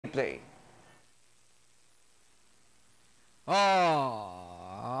replay.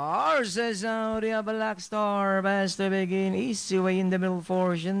 Says Aurea Black Star, best to begin, easy way in the middle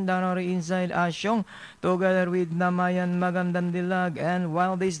portion, down or inside Asyong, together with Namayan, Magandang Dilag, and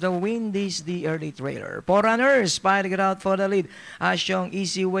while this the wind is the early trailer. Four runners fighting it out for the lead. Asyong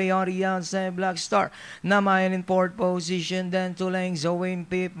easy way on the outside, Black Star. Namayan in fourth position, then two lengths, Owen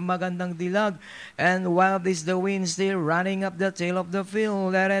Pip, Magandang Dilag, and while this the wind still running up the tail of the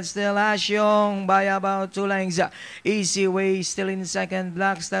field, there is still Asyong by about two lengths. Easy way still in second,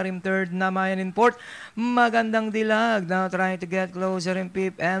 Black Star in third, Namayan in fourth, Magandang Dilag now trying to get closer in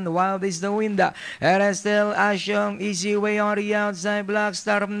Pip, and while this the wind, there is still Asyong easy way on the outside, Black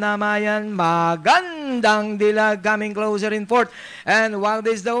Star, Namayan, Magandang Dilag coming closer in fourth, and while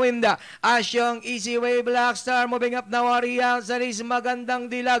this the wind, Asyong easy way, Black Star moving up now on the outside is Magandang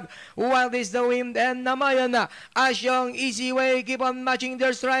Dilag, while this the wind and Namayan, Asyong easy way keep on matching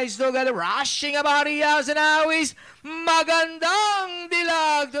their strides together, rushing about the outside now is Magandang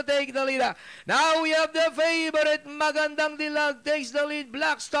Dilag to take the lead. Now we have the favorite, Magandang Dilag takes the lead,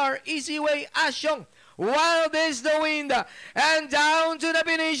 Black Star, easy way, Asyong. While this the wind, and down to the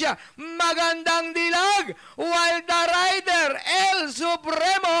finish, Magandang Dilag, while the rider, El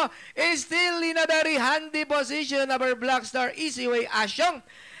Supremo, is still in a very handy position over Black Star, easy way, Asyong.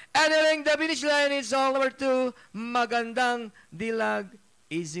 Entering the finish line, it's all number 2, Magandang Dilag,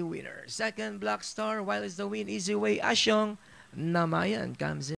 easy winner. Second, Black Star, while it's the win, easy way, Asyong. Namayan comes in.